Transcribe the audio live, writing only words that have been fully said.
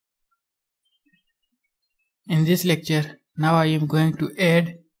In this lecture, now I am going to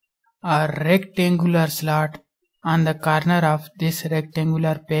add a rectangular slot on the corner of this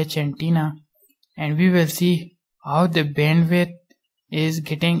rectangular patch antenna, and we will see how the bandwidth is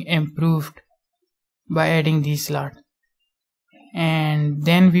getting improved by adding this slot. And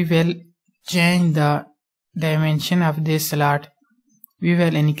then we will change the dimension of this slot. We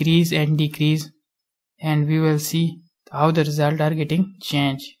will increase and decrease, and we will see how the results are getting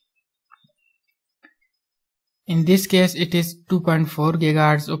changed. In this case, it is 2.4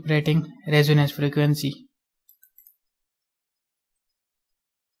 GHz operating resonance frequency.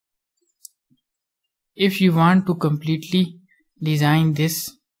 If you want to completely design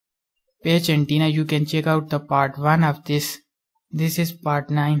this patch antenna, you can check out the part 1 of this. This is part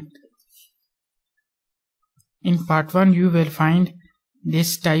 9. In part 1, you will find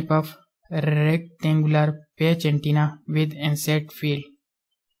this type of rectangular patch antenna with inset field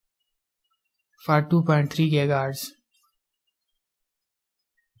for 2.3 GHz.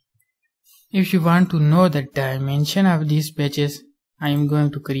 If you want to know the dimension of these patches, I am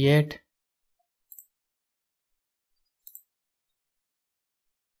going to create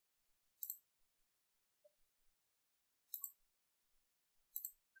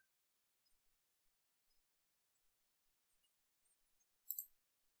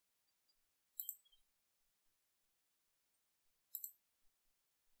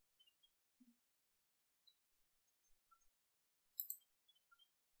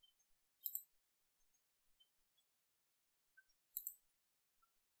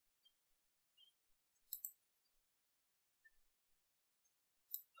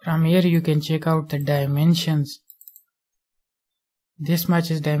from here. You can check out the dimensions. This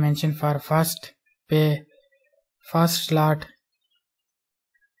much is dimension for first slot.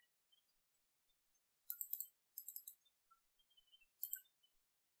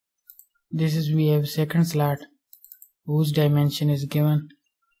 This is we have second slot whose dimension is given.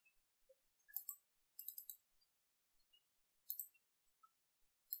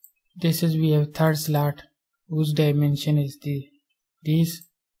 This is we have third slot whose dimension is these.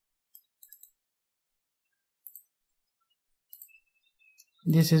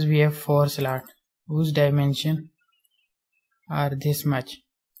 This is we have fourth slot whose dimension are this much.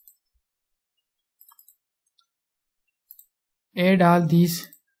 Add all these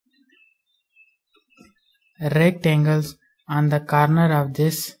rectangles on the corner of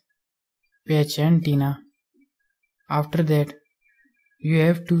this patch antenna. After that, you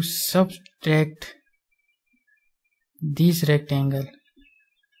have to subtract this rectangle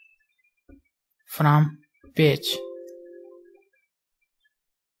from patch.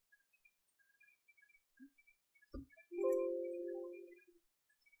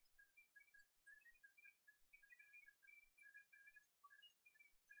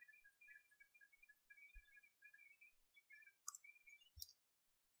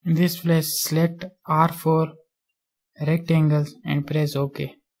 In this place, select R4 rectangles and press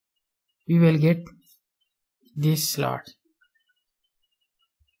OK. We will get this slot.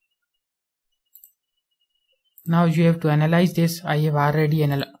 Now you have to analyze this. I have already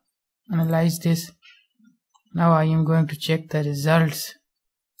analyzed this. Now I am going to check the results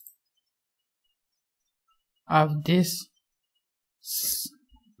of this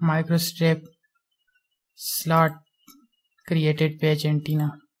microstrip slot created patch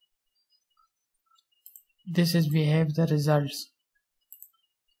antenna. This is we have the results.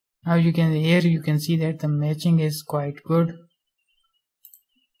 Now you can see that the matching is quite good.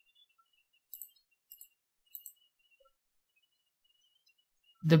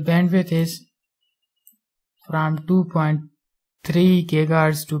 The bandwidth is from 2.3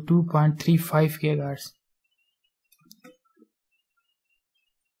 GHz to 2.35 GHz.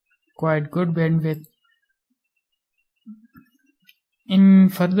 Quite good bandwidth. In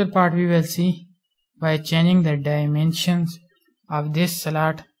further part, we will see by changing the dimensions of this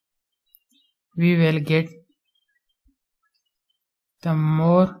slot, we will get the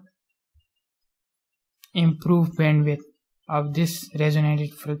more improved bandwidth of this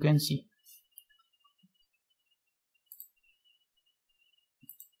resonated frequency.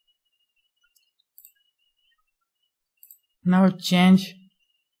 Now change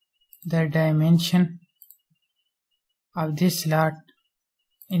the dimension of this slot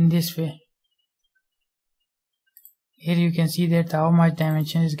in this way. Here you can see that how much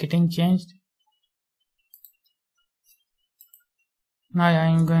dimension is getting changed. Now I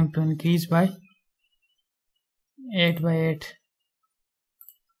am going to increase by 8 by 8.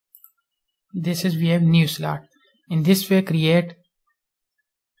 This is we have new slot. In this way, create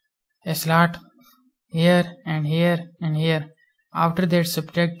a slot here and here and here. After that,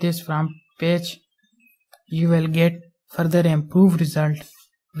 subtract this from patch you will get further improved result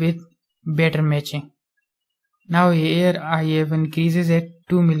with better matching. Now here I have increases at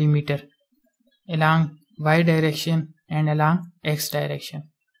 2 mm along Y direction and along X direction.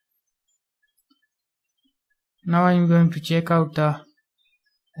 Now I am going to check out the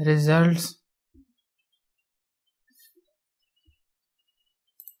results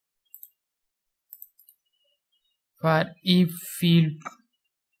for each field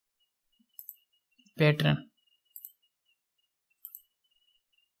pattern.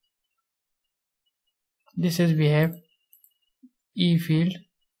 This is we have E field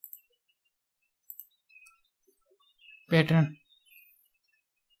pattern.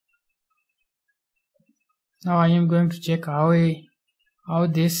 Now I am going to check how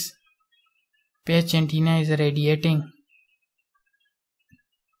this patch antenna is radiating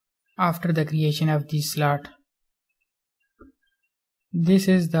after the creation of this slot. This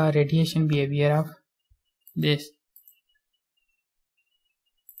is the radiation behavior of this.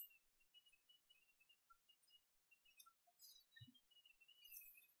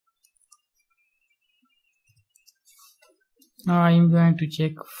 Now I am going to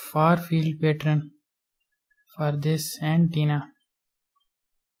check far field pattern for this antenna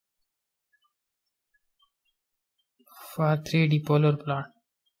for 3D polar plot.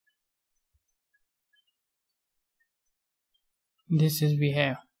 This is we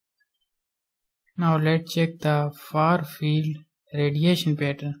have. Now let's check the far field radiation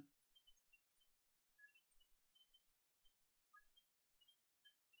pattern.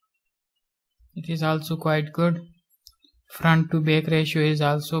 It is also quite good. Front to back ratio is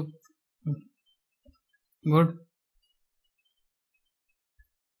also good.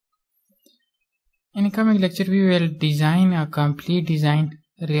 In the coming lecture we will design a complete design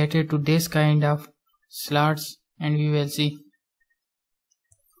related to this kind of slots, and we will see.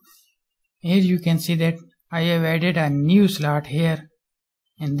 Here you can see that I have added a new slot here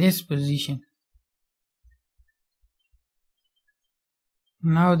in this position.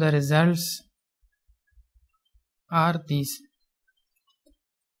 Now the results are these.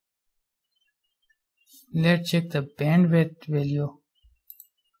 Let's check the bandwidth value.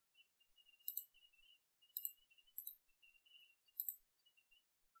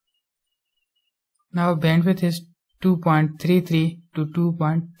 Now bandwidth is 2.33 to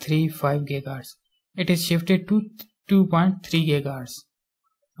 2.35 GHz. It is shifted to 2.3 GHz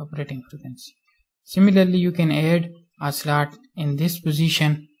operating frequency. Similarly, you can add a slot in this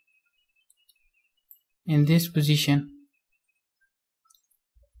position.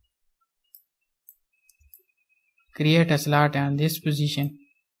 Create a slot on this position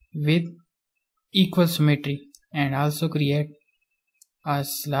with equal symmetry, and also create a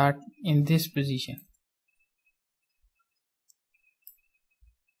slot in this position.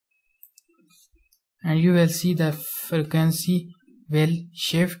 And you will see the frequency will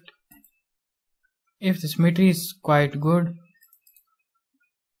shift. If the symmetry is quite good,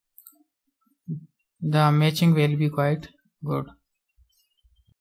 the matching will be quite good.